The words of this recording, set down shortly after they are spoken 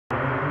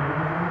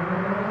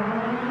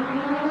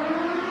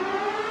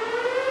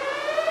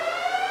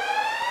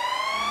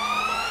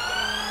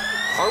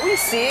Are we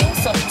seeing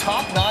some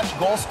top-notch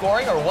goal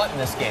scoring or what in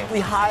this game? The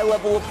high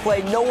level of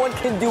play. No one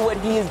can do what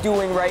he is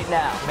doing right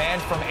now.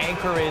 Man from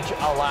Anchorage,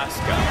 Alaska.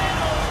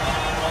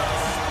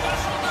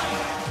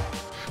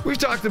 We've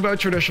talked about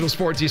traditional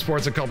sports,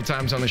 esports, a couple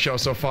times on the show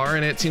so far,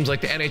 and it seems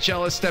like the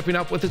NHL is stepping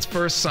up with its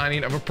first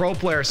signing of a pro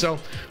player. So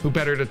who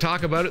better to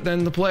talk about it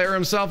than the player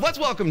himself? Let's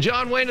welcome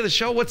John Wayne to the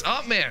show. What's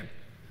up, man?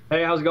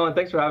 Hey, how's it going?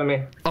 Thanks for having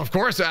me. Of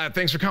course.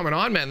 Thanks for coming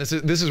on, man. This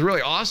is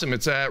really awesome.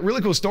 It's a really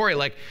cool story.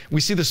 Like,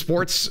 we see the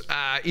sports,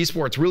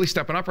 esports really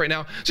stepping up right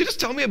now. So just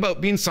tell me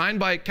about being signed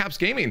by Caps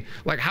Gaming.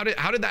 Like, how did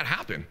that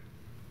happen?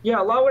 Yeah,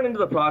 a lot went into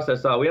the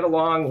process. We had a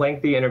long,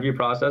 lengthy interview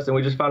process, and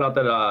we just found out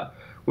that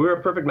we were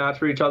a perfect match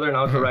for each other, and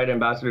I was the right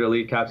ambassador to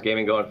lead Caps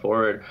Gaming going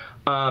forward.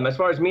 As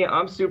far as me,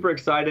 I'm super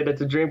excited.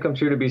 It's a dream come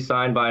true to be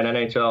signed by an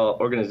NHL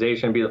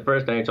organization, be the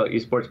first NHL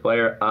esports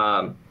player.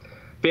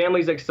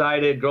 Family's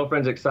excited,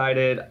 girlfriend's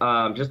excited.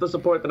 Just the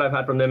support that I've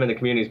had from them in the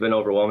community has been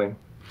overwhelming.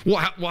 Well,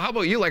 how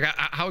about you? Like,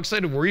 how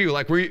excited were you?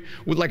 Like,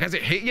 has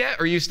it hit yet,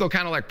 or are you still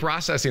kind of like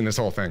processing this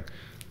whole thing?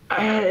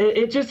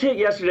 It just hit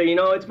yesterday. You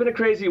know, it's been a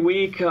crazy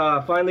week.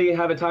 Finally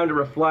having time to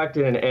reflect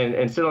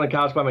and sit on the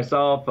couch by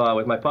myself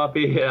with my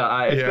puppy.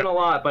 It's been a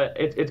lot, but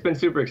it's been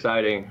super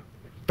exciting.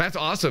 That's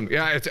awesome.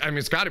 Yeah, I mean,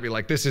 it's got to be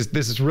like this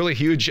is really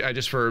huge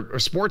just for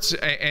sports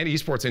and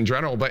esports in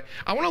general. But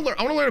I want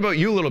to learn about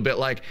you a little bit.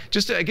 Like,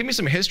 just give me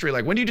some history.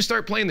 Like, when did you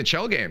start playing the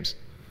Chell games?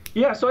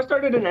 Yeah, so I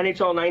started in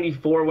NHL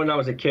 '94 when I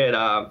was a kid.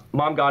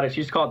 Mom got it.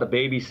 She used to call it the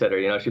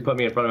babysitter. You know, she put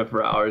me in front of it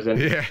for hours.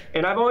 And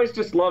I've always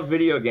just loved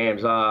video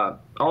games,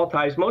 all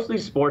types, mostly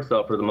sports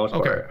though, for the most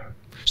part.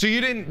 So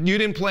you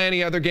didn't play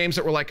any other games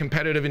that were like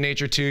competitive in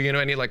nature too? You know,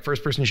 any like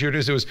first-person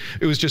shooters?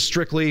 It was just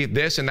strictly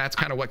this, and that's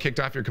kind of what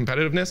kicked off your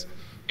competitiveness?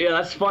 Yeah,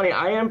 that's funny.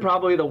 I am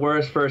probably the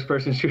worst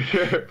first-person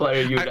shooter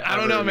player you've ever I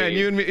don't know, man.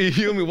 You and me,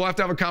 we'll have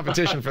to have a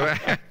competition for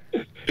that.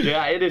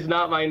 Yeah, it is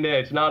not my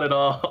niche, not at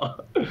all.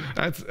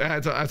 That's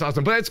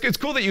awesome. But it's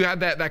cool that you had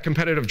that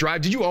competitive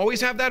drive. Did you always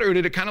have that, or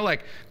did it kind of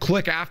like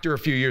click after a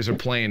few years of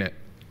playing it?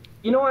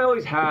 You know, I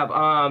always have.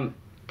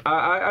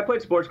 I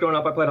played sports growing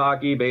up. I played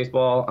hockey,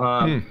 baseball,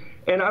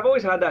 and I've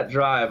always had that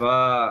drive.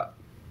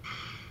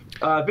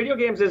 Video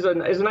games is a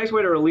nice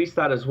way to release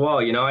that as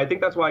well. You know, I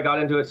think that's why I got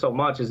into it so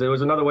much. Is it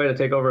was another way to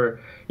take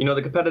over, you know,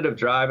 the competitive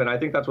drive, and I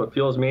think that's what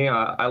fuels me.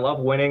 I love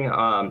winning,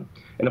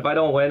 and if I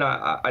don't win,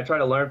 I try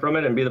to learn from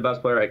it and be the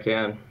best player I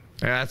can.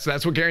 Yeah,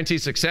 that's what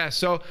guarantees success.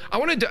 So I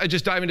want to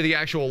just dive into the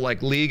actual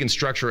like league and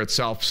structure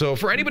itself. So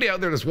for anybody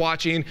out there that's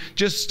watching,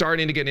 just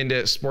starting to get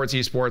into sports,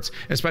 esports,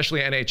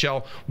 especially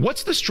NHL,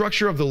 what's the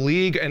structure of the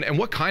league, and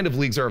what kind of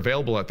leagues are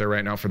available out there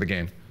right now for the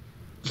game?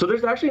 So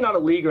there's actually not a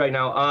league right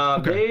now.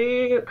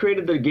 They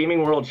created the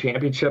Gaming World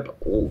Championship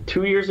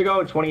 2 years ago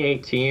in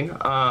 2018.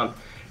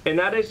 And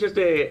that is just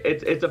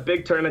it's a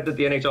big tournament that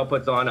the NHL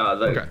puts on.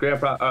 It's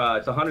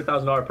a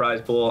 $100,000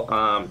 prize pool.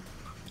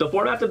 So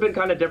formats have been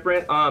kind of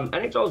different.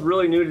 NHL is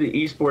really new to the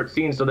esports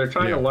scene, so they're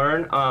trying to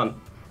learn.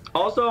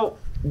 Also,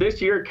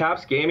 this year,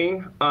 Caps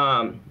Gaming,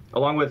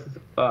 along with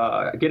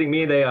getting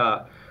me,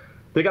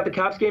 they got the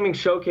Caps Gaming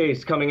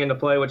Showcase coming into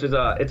play, which is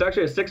it's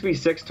actually a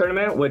 6v6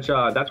 tournament, which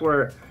that's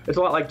where it's a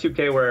lot like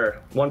 2K,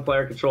 where one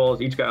player controls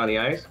each guy on the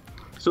ice.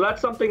 So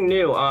that's something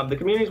new. The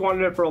community's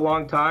wanted it for a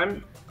long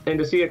time, and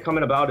to see it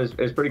coming about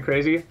is pretty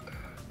crazy.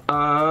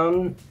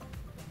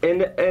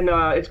 And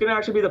it's going to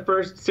actually be the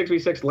first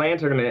 6v6 LAN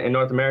tournament in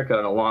North America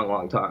in a long,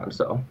 long time.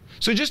 So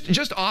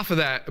just off of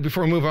that,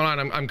 before we move on,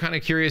 I'm kind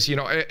of curious, you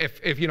know,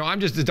 if you know, I'm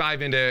just to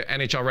dive into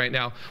NHL right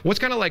now, what's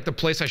kind of like the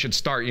place I should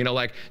start? You know,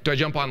 like, do I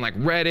jump on like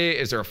Reddit?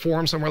 Is there a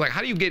forum somewhere? Like,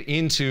 how do you get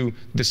into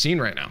the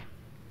scene right now?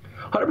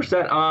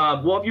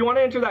 100%. Well, if you want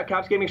to enter that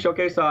Caps Gaming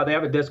Showcase, they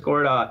have a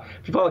Discord.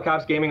 If you follow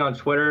Caps Gaming on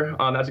Twitter,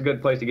 that's a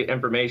good place to get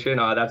information.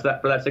 That's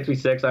for that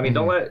 6v6. I mean,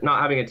 don't let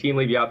not having a team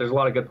leave you out. There's a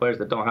lot of good players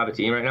that don't have a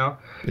team right now.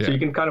 So you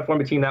can kind of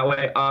form a team that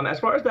way. As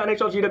far as the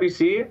NHL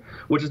GWC,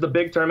 which is the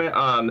big tournament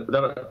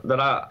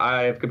that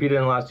I've competed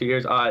in the last 2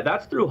 years,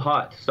 that's through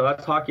HUT. So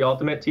that's Hockey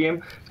Ultimate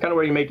Team. It's kind of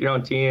where you make your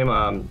own team,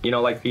 you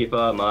know, like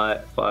FIFA,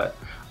 MUT. But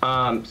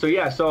so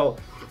yeah, so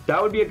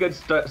that would be a good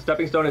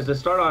stepping stone, is to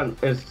start on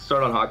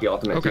Hockey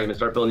Ultimate Team and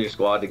start building your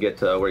squad to get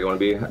to where you want to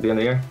be at the end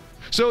of the year.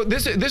 So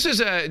this is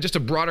just a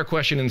broader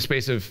question in the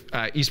space of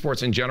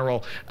esports in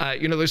general.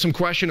 You know, there's some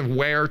question of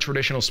where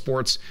traditional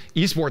sports,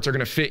 esports, are going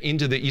to fit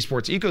into the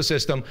esports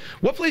ecosystem.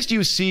 What place do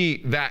you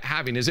see that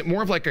having? Is it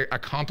more of like a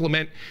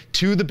complement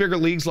to the bigger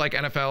leagues like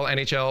NFL,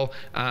 NHL,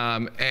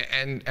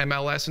 and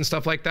MLS and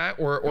stuff like that,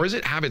 or does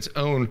it have its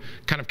own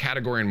kind of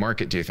category and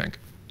market, do you think?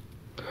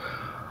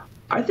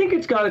 I think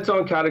it's got its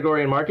own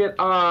category and market,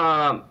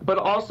 but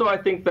also I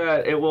think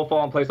that it will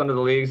fall in place under the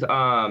leagues.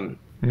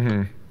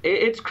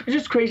 It's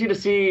just crazy to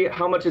see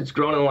how much it's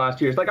grown in the last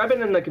years. Like, I've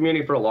been in the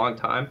community for a long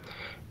time,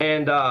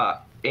 and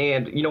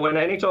you know, when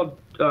NHL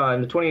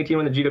in the 2018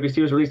 when the GWC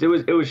was released,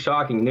 it was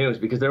shocking news,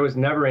 because there was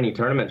never any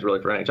tournaments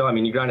really for NHL. I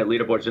mean, you grinded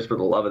leaderboards just for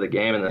the love of the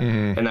game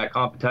and and that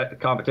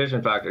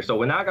competition factor. So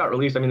when that got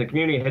released, I mean, the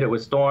community hit it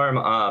with storm.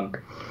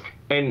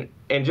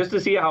 And just to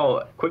see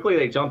how quickly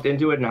they jumped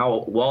into it and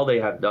how well they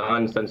have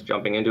done since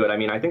jumping into it, I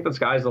mean, I think the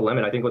sky's the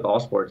limit. I think with all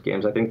sports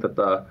games, I think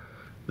that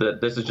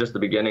this is just the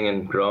beginning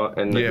and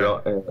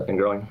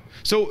growing.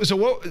 So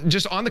what,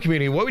 just on the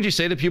community, what would you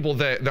say to people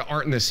that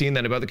aren't in the scene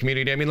then about the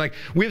community? I mean, like,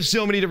 we have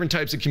so many different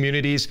types of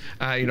communities.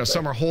 You know,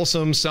 some are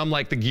wholesome, some,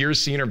 like the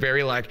Gears scene, are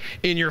very like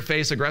in your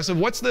face aggressive.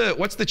 What's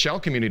the Chell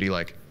community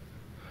like?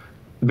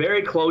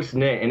 Very close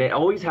knit, and it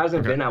always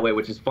hasn't been that way,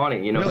 which is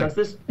funny. You know, Really?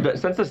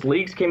 since this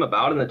leagues came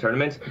about in the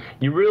tournaments,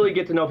 you really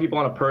get to know people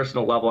on a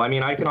personal level. I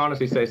mean, I can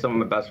honestly say some of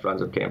my best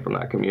friends have came from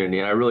that community,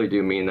 and I really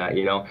do mean that.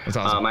 You know, That's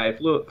awesome. I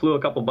flew a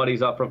couple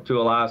buddies up to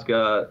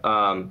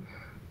Alaska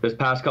this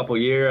past couple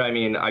year. I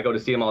mean, I go to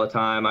see them all the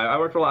time. I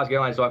work for Alaska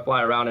Airlines, so I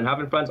fly around, and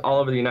having friends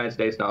all over the United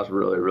States now is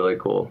really, really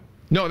cool.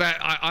 No,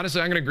 honestly,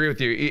 I'm going to agree with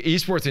you.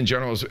 Esports in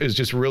general is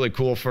just really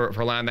cool for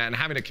allowing that, and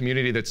having a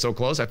community that's so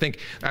close. I think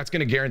that's going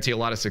to guarantee a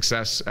lot of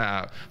success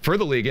for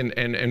the league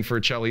and for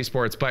Chell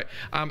Esports. But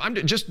I'm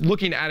just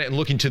looking at it and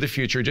looking to the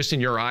future, just in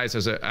your eyes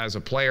as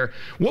a player.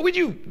 What would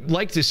you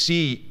like to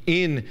see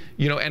in,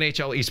 you know,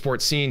 NHL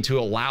esports scene to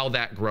allow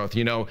that growth?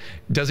 You know,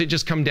 does it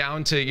just come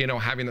down to, you know,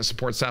 having the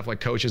support staff like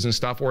coaches and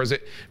stuff, or is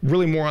it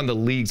really more on the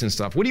leagues and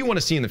stuff? What do you want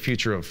to see in the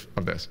future of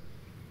this?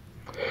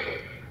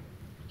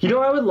 You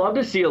know, I would love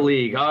to see a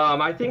league.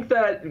 I think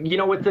that, you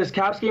know, with this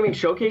Caps Gaming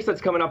Showcase that's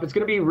coming up, it's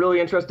going to be really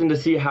interesting to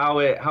see how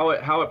it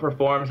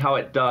performs, how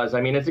it does.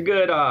 I mean, it's a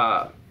good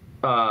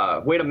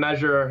way to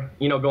measure,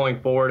 you know, going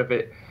forward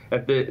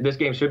if this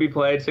game should be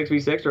played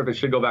 6v6 or if it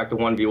should go back to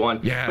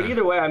 1v1. Yeah. But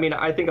either way, I mean,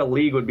 I think a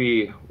league would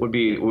be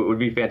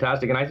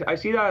fantastic, and I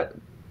see that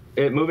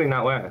it moving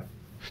that way.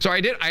 So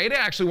I did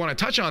actually want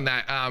to touch on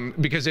that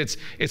because it's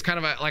kind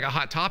of like a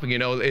hot topic. You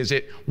know, is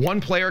it one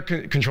player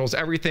controls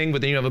everything,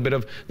 but then you have a bit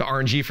of the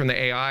RNG from the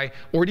AI,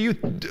 or do you,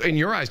 in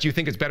your eyes, do you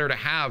think it's better to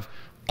have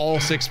all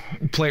 6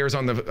 players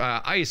on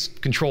the ice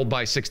controlled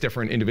by 6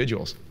 different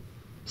individuals?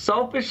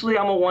 Selfishly,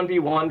 I'm a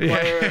 1v1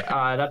 player.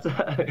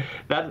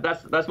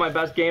 That's my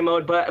best game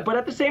mode. But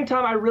at the same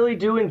time, I really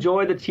do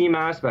enjoy the team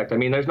aspect. I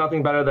mean, there's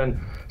nothing better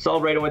than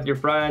celebrating with your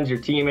friends, your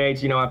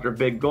teammates, you know, after a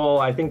big goal.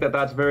 I think that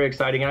that's very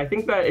exciting, and I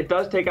think that it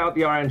does take out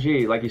the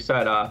RNG, like you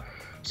said.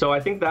 So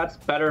I think that's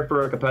better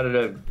for a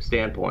competitive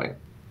standpoint.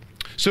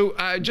 So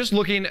just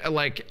looking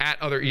like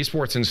at other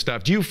esports and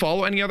stuff, do you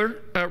follow any other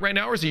right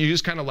now, or is it you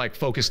just kind of like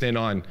focused in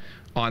on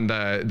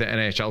the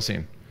NHL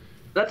scene?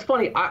 That's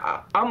funny.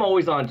 I'm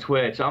always on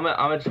Twitch. I'm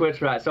a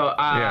Twitch rat. So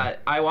Yeah.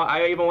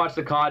 I even watched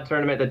the COD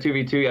tournament, the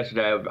 2v2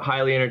 yesterday.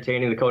 Highly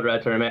entertaining, the Code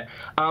Red tournament.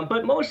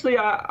 But mostly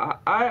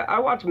I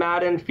watch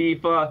Madden,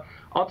 FIFA.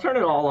 I'll turn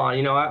it all on.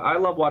 You know, I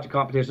love watching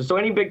competition. So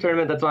any big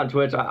tournament that's on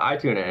Twitch, I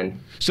tune in.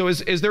 So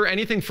is there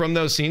anything from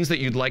those scenes that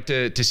you'd like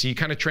to see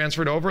kind of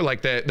transferred over,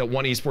 like that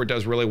one esport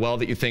does really well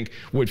that you think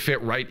would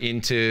fit right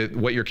into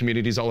what your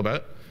community is all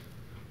about?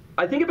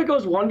 I think if it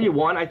goes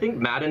 1v1, I think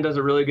Madden does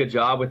a really good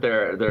job with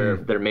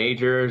their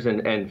majors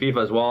and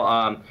FIFA as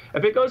well.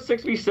 If it goes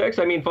 6v6,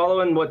 I mean,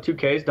 following what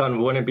 2K's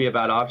done wouldn't be a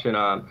bad option.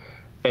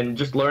 And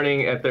just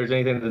learning if there's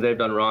anything that they've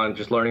done wrong,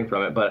 just learning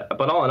from it. But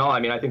all in all, I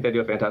mean, I think they do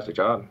a fantastic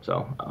job.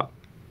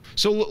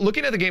 So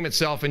looking at the game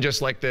itself and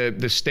just like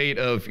the state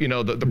of, you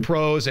know, the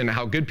pros and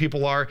how good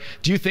people are,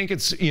 do you think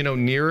it's, you know,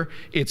 near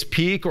its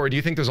peak, or do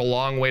you think there's a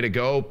long way to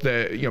go?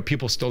 You know,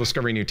 people still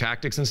discovering new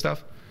tactics and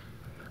stuff?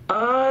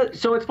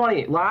 So it's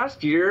funny.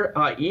 Last year,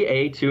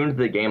 EA tuned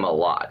the game a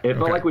lot. It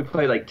felt like we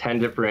played like 10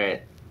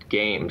 different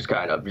games,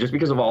 kind of, just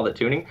because of all the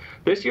tuning.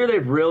 This year,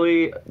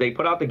 they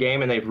put out the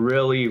game and they've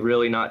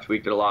really not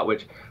tweaked it a lot,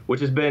 which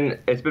has been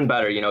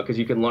better, you know, because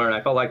you can learn.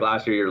 I felt like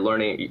last year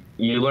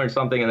you learn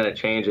something and then it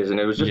changes, and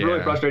it was just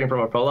really frustrating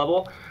from a pro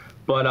level.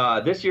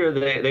 But this year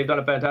they've done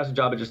a fantastic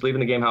job of just leaving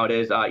the game how it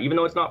is. Even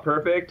though it's not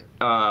perfect,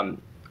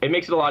 it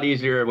makes it a lot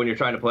easier when you're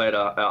trying to play at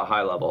a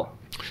high level.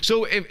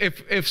 So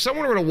if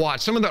someone were to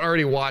watch, someone that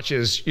already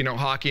watches, you know,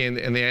 hockey and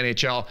the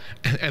NHL,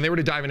 and they were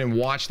to dive in and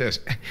watch this,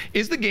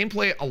 is the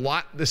gameplay a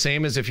lot the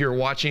same as if you're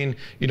watching,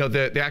 you know,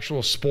 the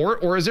actual sport,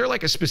 or is there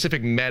like a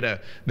specific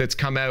meta that's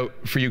come out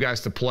for you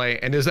guys to play,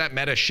 and does that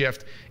meta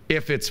shift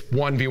if it's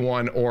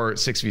 1v1 or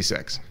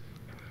 6v6?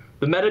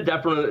 The meta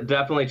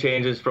definitely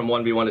changes from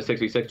 1v1 to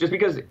 6v6, just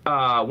because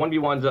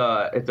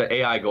 1v1's it's an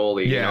AI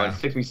goalie, you know, and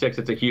 6v6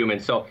 it's a human.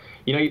 So,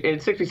 you know, in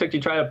 6v6 you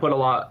try to put a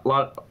lot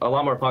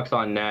more pucks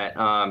on net.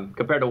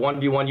 Compared to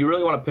 1v1, you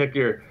really want to pick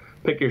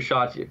your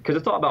shots, because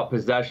it's all about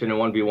possession in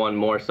 1v1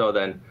 more so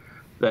than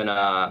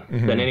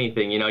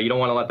anything. You know, you don't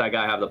want to let that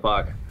guy have the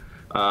puck,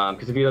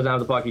 because if he doesn't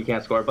have the puck, he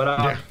can't score.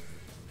 But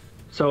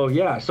so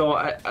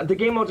the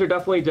game modes are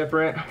definitely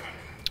different.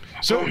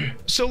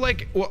 So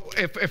like,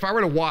 if I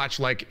were to watch,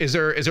 like, is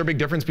there a big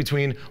difference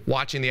between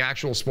watching the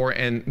actual sport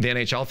and the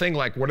NHL thing?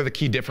 Like, what are the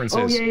key differences?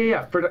 Oh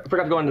yeah. Forgot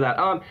to go into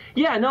that.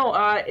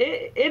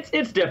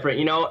 It's different.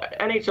 You know,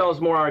 NHL is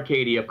more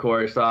arcadey, of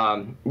course.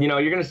 You know,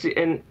 you're gonna see,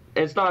 and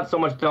it's not so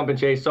much dump and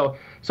chase. So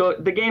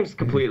the game's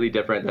completely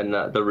different than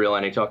the real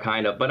NHL,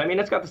 kind of. But I mean,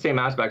 it's got the same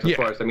aspects, of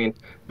course. I mean,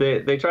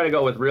 they try to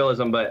go with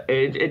realism, but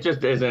it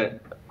just isn't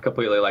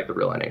completely like the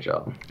real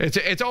NHL.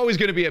 It's always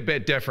going to be a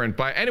bit different.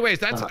 But anyways,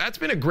 that's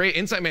been a great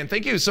insight, man.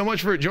 Thank you so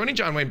much for joining,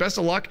 John Wayne. Best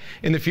of luck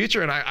in the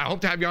future, and I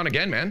hope to have you on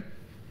again, man.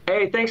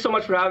 Hey, thanks so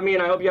much for having me,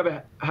 and I hope you have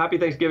a happy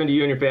Thanksgiving to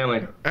you and your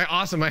family.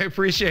 Awesome. I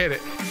appreciate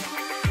it.